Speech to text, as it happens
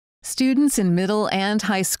students in middle and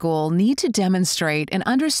high school need to demonstrate an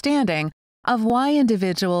understanding of why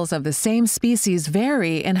individuals of the same species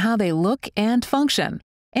vary in how they look and function.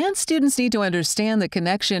 And students need to understand the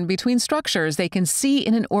connection between structures they can see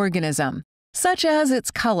in an organism, such as its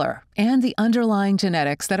color and the underlying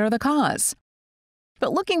genetics that are the cause.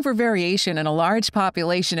 But looking for variation in a large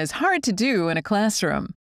population is hard to do in a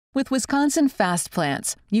classroom. With Wisconsin Fast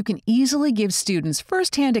Plants, you can easily give students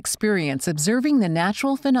firsthand experience observing the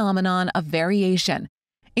natural phenomenon of variation,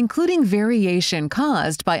 including variation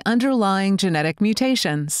caused by underlying genetic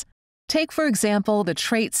mutations. Take, for example, the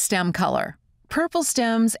trait stem color. Purple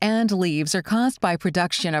stems and leaves are caused by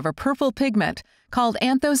production of a purple pigment called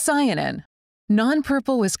anthocyanin.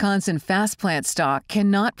 Non-purple Wisconsin Fast Plant stock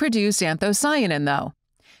cannot produce anthocyanin, though.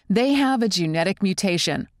 They have a genetic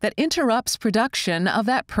mutation that interrupts production of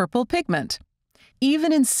that purple pigment.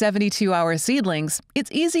 Even in 72-hour seedlings,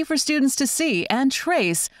 it's easy for students to see and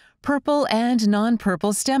trace purple and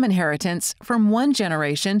non-purple stem inheritance from one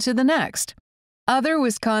generation to the next. Other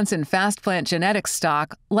Wisconsin Fast Plant genetic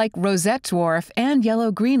stock, like rosette dwarf and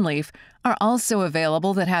yellow greenleaf, are also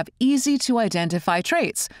available that have easy-to-identify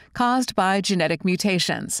traits caused by genetic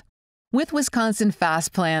mutations. With Wisconsin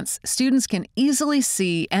Fast Plants, students can easily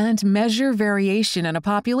see and measure variation in a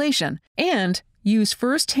population and use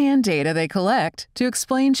first-hand data they collect to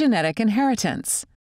explain genetic inheritance.